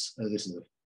groups, this is a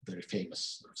very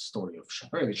famous story of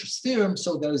Shaparevich's theorem.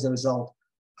 So there is a result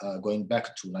going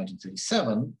back to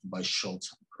 1937 by Scholz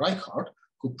and Reichardt,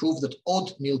 who proved that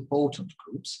odd nilpotent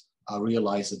groups are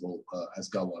realizable as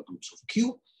Galois groups of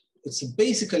Q. It's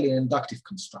basically an inductive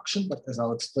construction, but as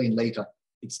I'll explain later,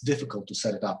 it's difficult to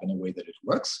set it up in a way that it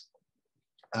works.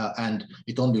 And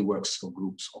it only works for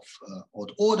groups of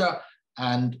odd order.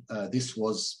 And this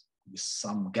was, with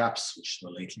some gaps which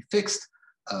were lately fixed,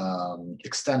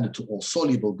 extended to all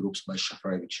soluble groups by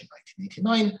Shafarevich in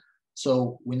 1989.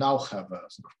 So we now have a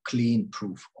sort of clean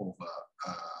proof over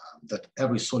that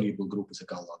every soluble group is a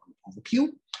Galois group over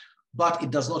Q, but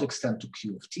it does not extend to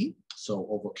Q of T. So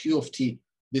over Q of T,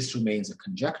 this remains a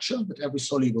conjecture that every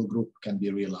soluble group can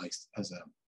be realized as a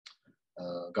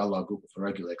Galois group of a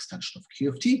regular extension of Q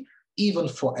of T, even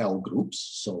for L groups,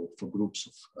 so for groups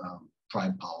of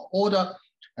prime power order.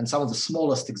 And some of the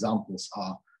smallest examples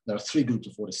are, there are three groups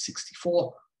of order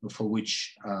 64, for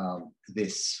which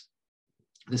this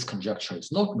conjecture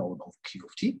is not known over Q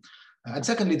of T. And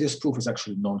secondly, this proof is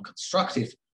actually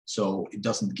non-constructive, so it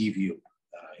doesn't give you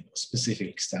a specific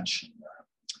extension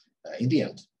in the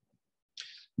end.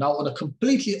 Now, on a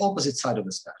completely opposite side of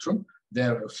the spectrum,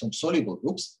 there from soluble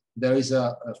groups, there is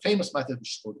a famous method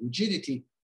which is called rigidity,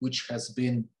 which has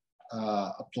been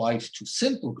applied to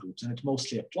simple groups, and it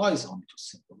mostly applies only to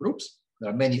simple groups. There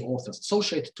are many authors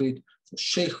associated to it, so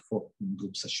Sheikh for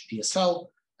groups such as PSL,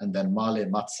 and then Male,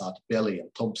 Matsat, Belli, and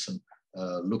Thompson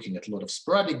looking at a lot of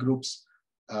sporadic groups.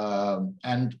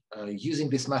 Using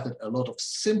this method, a lot of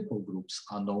simple groups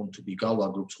are known to be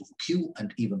Galois groups over Q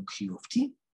and even Q of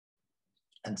T.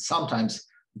 And sometimes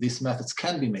these methods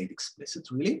can be made explicit,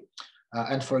 really.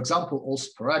 And for example, all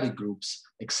sporadic groups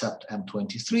except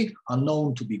M23 are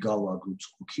known to be Galois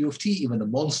groups over Q of T, even a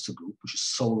monster group, which is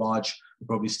so large, we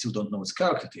probably still don't know its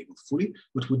character table fully,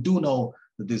 but we do know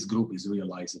that this group is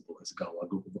realizable as a Galois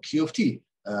group over Q of T,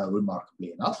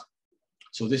 remarkably enough.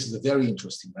 So this is a very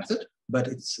interesting method, but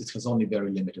it has only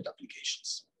very limited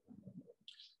applications.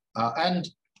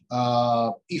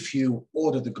 if you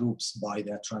order the groups by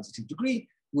their transitive degree,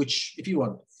 which, if you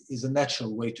want, is a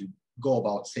natural way to go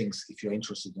about things if you're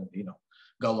interested in,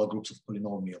 Galois groups of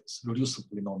polynomials, reducible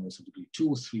polynomials of degree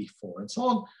 2, 3, 4, and so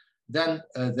on. Then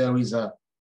there is a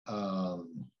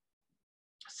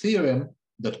theorem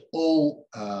that all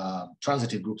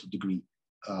transitive groups of degree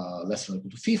less than or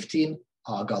equal to 15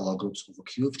 are Galois groups over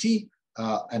Q of t.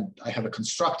 And I have a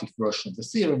constructive version of the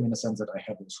theorem in the sense that I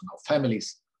have also now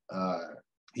families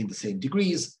in the same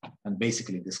degrees. And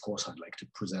basically in this course, I'd like to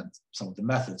present some of the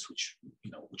methods which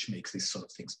makes these sort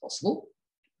of things possible.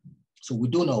 So we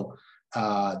do know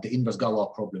the inverse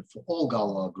Galois problem for all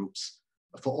Galois groups,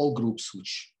 for all groups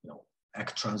which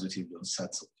act transitively on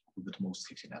sets with at most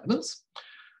 15 elements.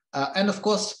 And of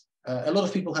course, a lot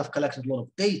of people have collected a lot of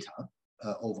data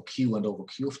over Q and over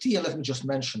Q of t. And let me just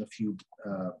mention a few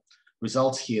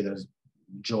results here. There's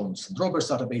Jones and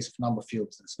Roberts database of number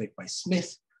fields that's made by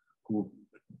Smith, who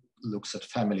looks at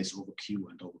families over Q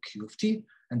and over Q of t.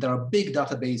 And there are big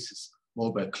databases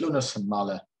made by Clunas and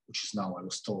Mahler, which is now, I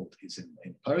was told, is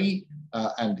in Paris,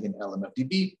 and in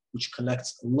LMFDB, which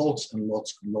collects lots and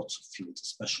lots and lots of fields,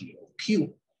 especially over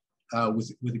Q,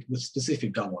 with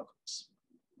specific Galois groups.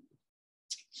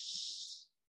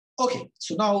 Okay,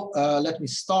 so now let me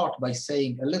start by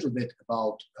saying a little bit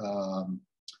about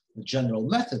the general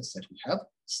methods that we have,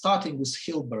 starting with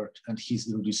Hilbert and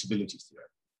his irreducibility theorem.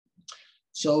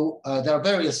 So there are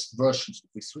various versions of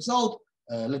this result.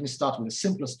 Let me start with the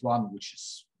simplest one, which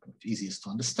is easiest to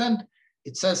understand.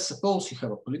 It says, suppose you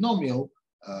have a polynomial,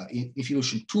 if you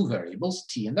issue two variables,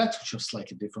 t and x, which have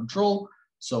slightly different role.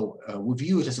 So we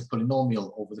view it as a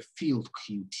polynomial over the field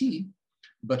qt,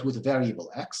 but with a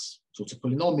variable x. So it's a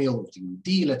polynomial of degree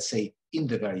d, let's say, in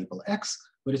the variable x,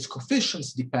 but its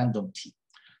coefficients depend on t.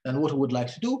 And what we would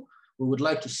like to do, we would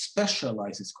like to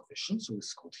specialize its coefficients, so this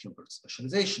is called Hilbert's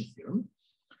specialization theorem,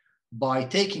 by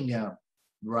taking a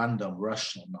random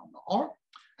rational number r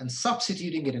and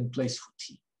substituting it in place for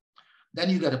t. Then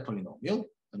you get a polynomial,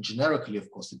 and generically,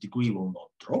 of course, the degree will not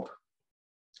drop.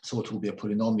 So it will be a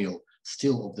polynomial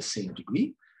still of the same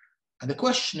degree. And the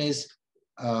question is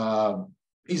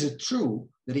it true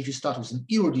that if you start with an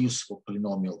irreducible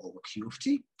polynomial over Q of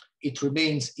t, it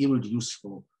remains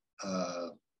irreducible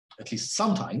at least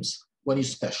sometimes when you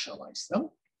specialize them,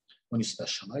 when you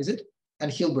specialize it?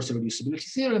 And Hilbert's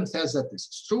irreducibility theorem says that this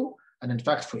is true. And in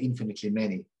fact, for infinitely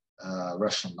many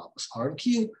rational numbers R and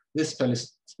Q, this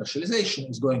specialization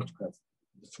is going to have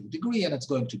the full degree and it's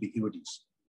going to be irreducible.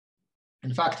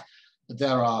 In fact,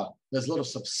 there's a lot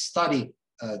of study,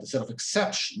 the set of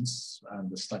exceptions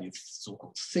and the study of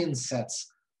so-called thin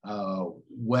sets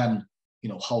when,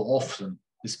 how often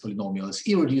this polynomial is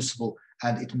irreducible.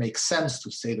 And it makes sense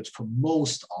to say that for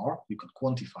most R, you can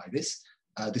quantify this,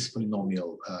 this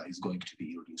polynomial is going to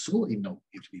be irreducible, even though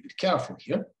you have to be a bit careful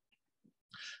here.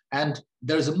 And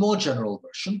there's a more general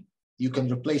version. You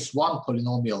can replace one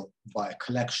polynomial by a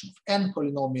collection of n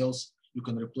polynomials. You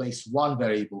can replace one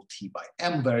variable t by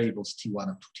m variables, t1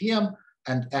 up to tm,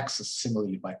 and x is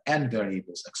similarly by n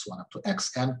variables, x1 up to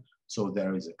xn. So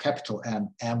there is a capital N,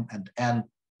 m, and n,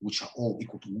 which are all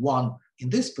equal to 1 in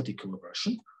this particular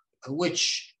version,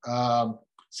 which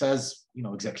says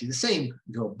exactly the same.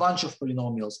 You have a bunch of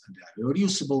polynomials and they are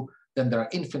irreducible. Then there are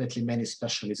infinitely many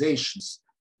specializations.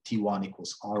 T1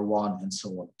 equals R1 and so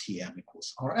on, Tm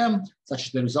equals Rm,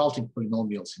 such that the resulting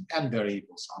polynomials in n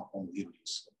variables are all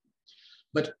irreducible.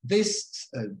 But this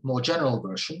more general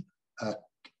version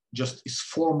just is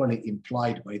formally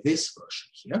implied by this version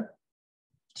here.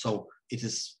 So it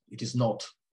is not,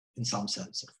 in some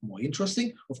sense, more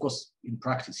interesting. Of course, in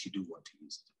practice, you do want to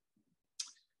use it.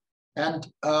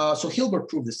 And so Hilbert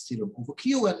proved this theorem over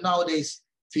Q, and nowadays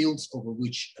fields over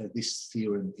which this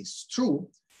theorem is true,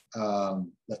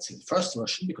 let's say the first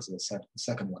version, because as I said, the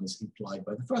second one is implied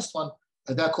by the first one,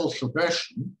 they're called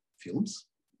Hilbertian fields.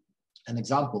 And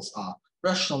examples are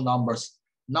rational numbers,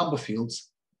 number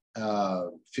fields,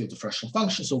 field of rational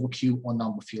functions over Q on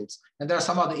number fields. And there are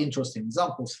some other interesting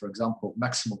examples, for example,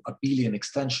 maximal abelian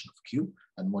extension of Q,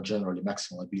 and more generally,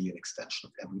 maximal abelian extension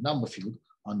of every number field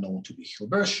are known to be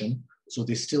Hilbertian. So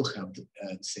they still have the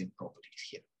same properties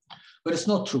here. But it's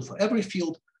not true for every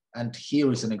field. And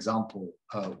here is an example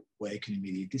where you can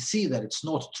immediately see that it's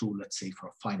not true, let's say, for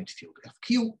a finite field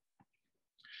FQ,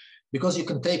 because you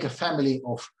can take a family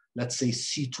of, let's say,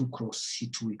 C2 cross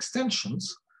C2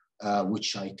 extensions,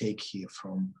 which I take here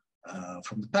from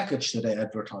the package that I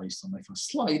advertised on my first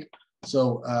slide.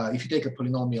 So if you take a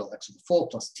polynomial x to the 4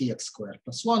 plus tx squared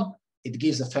plus 1, it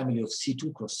gives a family of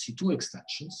C2 cross C2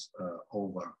 extensions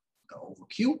over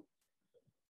Q.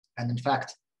 And in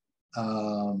fact,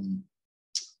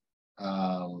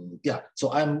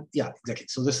 exactly.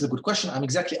 So this is a good question. I'm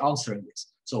exactly answering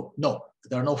this. So no,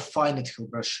 there are no finite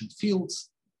Hilbertian fields.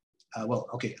 Well,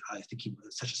 okay, I think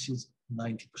such fields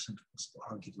 90%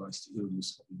 are give rise to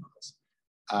irreducible models.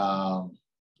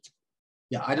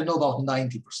 Yeah, I don't know about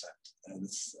 90%.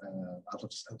 I'll have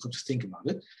to think about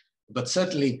it. But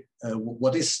certainly,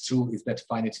 what is true is that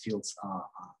finite fields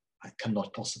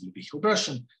cannot possibly be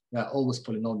Hilbertian. There are always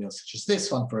polynomials such as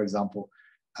this one, for example,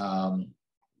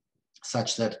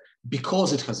 such that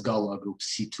because it has Galois group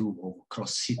C2 over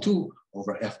cross C2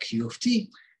 over FQ of t,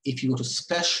 if you were to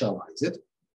specialize it,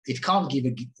 it can't give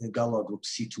a Galois group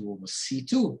C2 over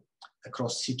C2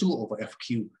 across C2 over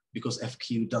FQ, because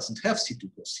FQ doesn't have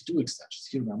C2 plus C2 extensions.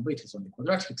 Here, remember, it has only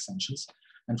quadratic extensions.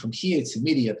 And from here, it's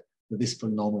immediate that this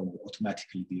polynomial will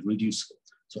automatically be reducible.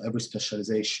 So every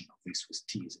specialization of this with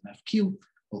t is in FQ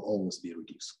will always be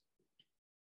reducible.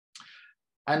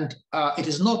 And it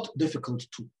is not difficult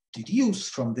to deduce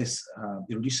from this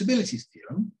irreducibility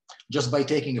theorem just by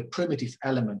taking a primitive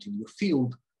element in your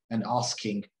field and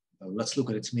asking, let's look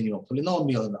at its minimal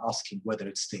polynomial and asking whether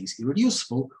it stays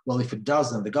irreducible. Well, if it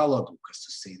does, then the Galois group has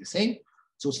to stay the same.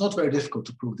 So it's not very difficult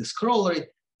to prove this corollary,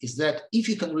 is that if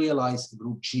you can realize the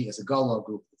group G as a Galois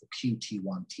group of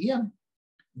QT1 Tn,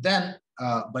 then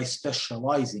by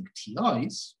specializing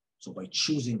Ti's, so by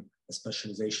choosing a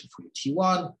specialization for your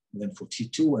T1, and then for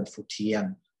T2 and for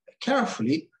Tn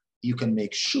carefully, you can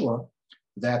make sure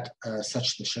that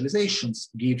such specializations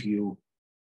give you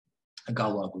a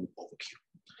Galois group over Q.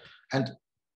 And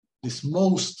this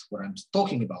most, what I'm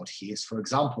talking about here is, for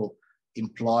example,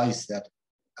 implies that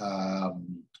a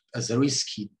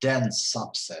Zariski dense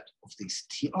subset of these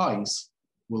Ti's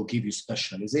will give you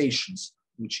specializations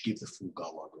which give the full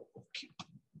Galois group of Q.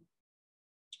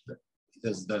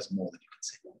 There's more than you can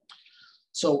say.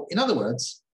 So in other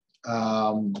words,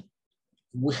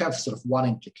 we have sort of one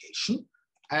implication,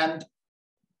 and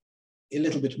a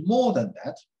little bit more than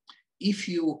that. If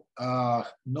you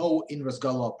know inverse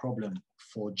Galois problem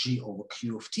for G over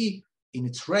Q of t in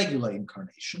its regular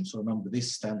incarnation, so remember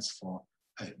this stands for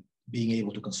being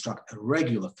able to construct a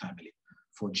regular family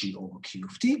for G over Q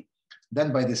of t,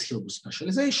 then by this Hilbert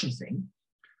specialization thing,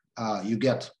 you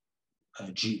get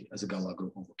G as a Galois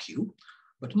group over Q.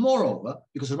 But moreover,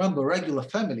 because remember, regular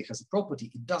family has a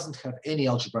property, it doesn't have any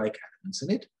algebraic elements in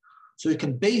it. So you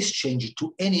can base change it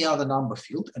to any other number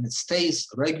field and it stays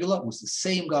regular with the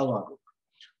same Galois group.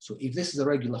 So if this is a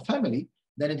regular family,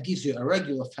 then it gives you a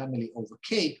regular family over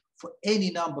K for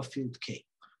any number field K.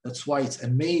 That's why it's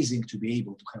amazing to be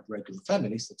able to have regular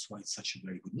families. That's why it's such a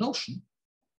very good notion.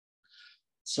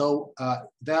 So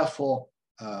therefore,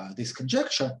 this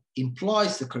conjecture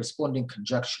implies the corresponding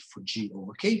conjecture for G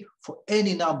over K for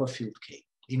any number field K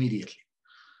immediately.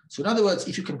 So in other words,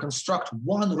 if you can construct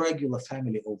one regular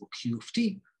family over Q of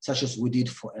t, such as we did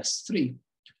for S3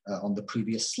 on the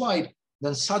previous slide,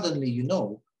 then suddenly you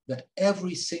know that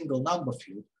every single number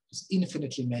field has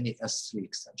infinitely many S3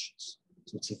 extensions.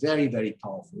 So it's a very, very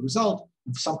powerful result.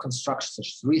 And for some constructions such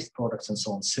as wreath products and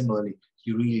so on, similarly,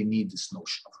 you really need this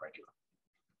notion of regular.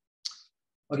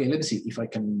 Okay, let me see if I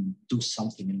can do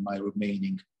something in my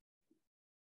remaining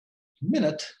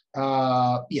minute.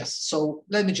 Yes, so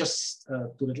let me just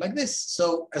put it like this.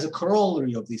 So as a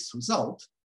corollary of this result,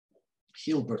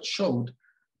 Hilbert showed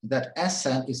that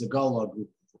Sn is a Galois group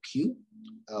of Q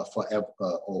for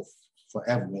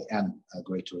every n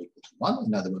greater or equal to 1.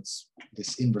 In other words,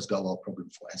 this inverse Galois problem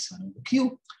for Sn over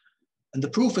Q. And the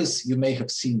proof is, you may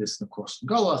have seen this in the course of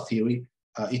Galois theory,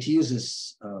 it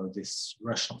uses this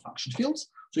rational function fields.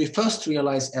 So you first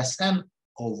realize Sn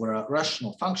over a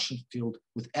rational function field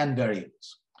with n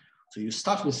variables. So you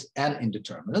start with n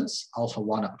indeterminants, alpha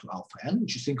 1 up to alpha n,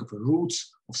 which you think of as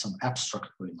roots of some abstract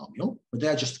polynomial, but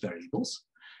they're just variables.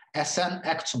 Sn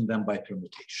acts on them by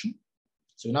permutation.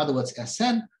 So in other words,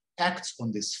 Sn acts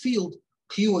on this field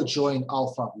Q adjoin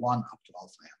alpha 1 up to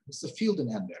alpha n. It's a field in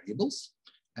n variables,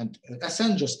 and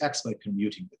Sn just acts by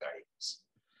permuting the variables.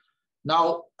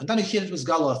 Now, and then you hear it with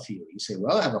Galois theory. You say,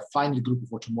 well, I have a finite group of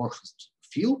automorphisms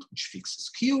field, which fixes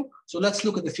Q. So let's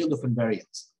look at the field of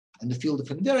invariance. And the field of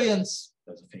invariance,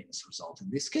 there's a famous result in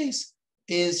this case,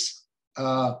 is,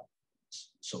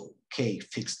 so K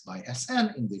fixed by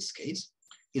Sn in this case,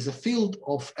 is a field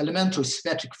of elementary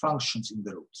symmetric functions in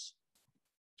the roots.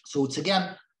 So it's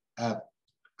again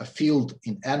a field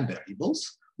in n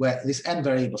variables, where these n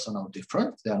variables are now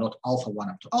different. They are not alpha 1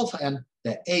 up to alpha n,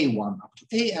 they're a1 up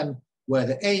to an, where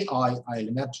the ai are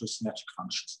elementary symmetric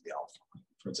functions in the alpha.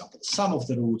 For example, the sum of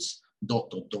the roots, dot,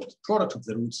 dot, dot, product of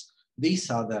the roots. These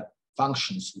are the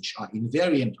functions which are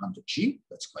invariant under G,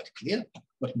 that's quite clear.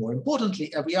 But more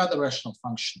importantly, every other rational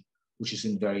function which is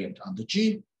invariant under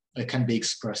G can be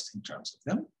expressed in terms of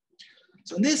them.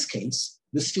 So in this case,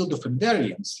 this field of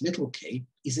invariance, little k,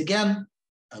 is again,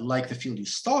 like the field you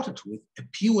started with, a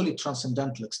purely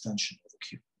transcendental extension of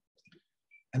Q.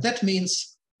 And that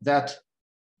means that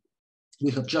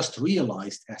we have just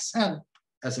realized Sn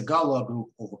as a Galois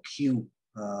group over Q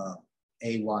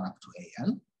A1 up to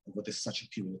An, over this such a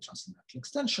purely transcendental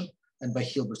extension. And by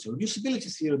Hilbert's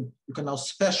irreducibility theorem, you can now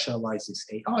specialize these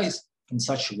AIs in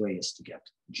such a way as to get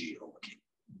G over K.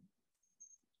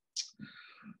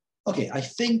 Okay, I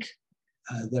think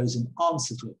there is an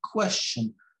answer to a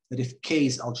question that if K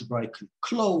is algebraically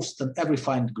closed, then every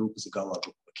finite group is a Galois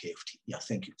group over K of T. Yeah,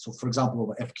 thank you. So for example,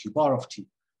 over FQ bar of T,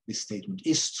 this statement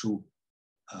is true,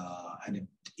 and it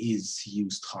is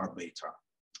used Harbiter.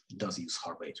 It does use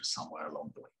Harbiter somewhere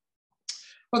along the way.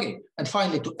 Okay, and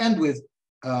finally, to end with,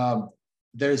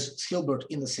 there's Hilbert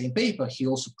in the same paper. He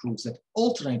also proves that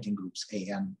alternating groups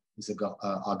AN is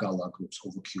are Galois groups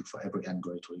over Q for every n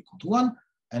greater or equal to 1.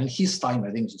 And in his time,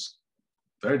 I think this is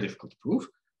very difficult to prove.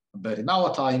 But in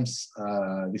our times,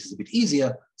 this is a bit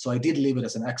easier. So I did leave it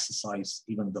as an exercise,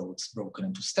 even though it's broken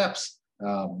into steps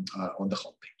on the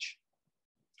homepage.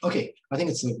 Okay, I think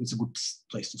it's a good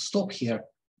place to stop here.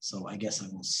 So I guess I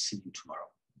will see you tomorrow.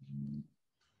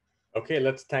 Okay,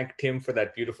 let's thank Tim for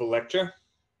that beautiful lecture.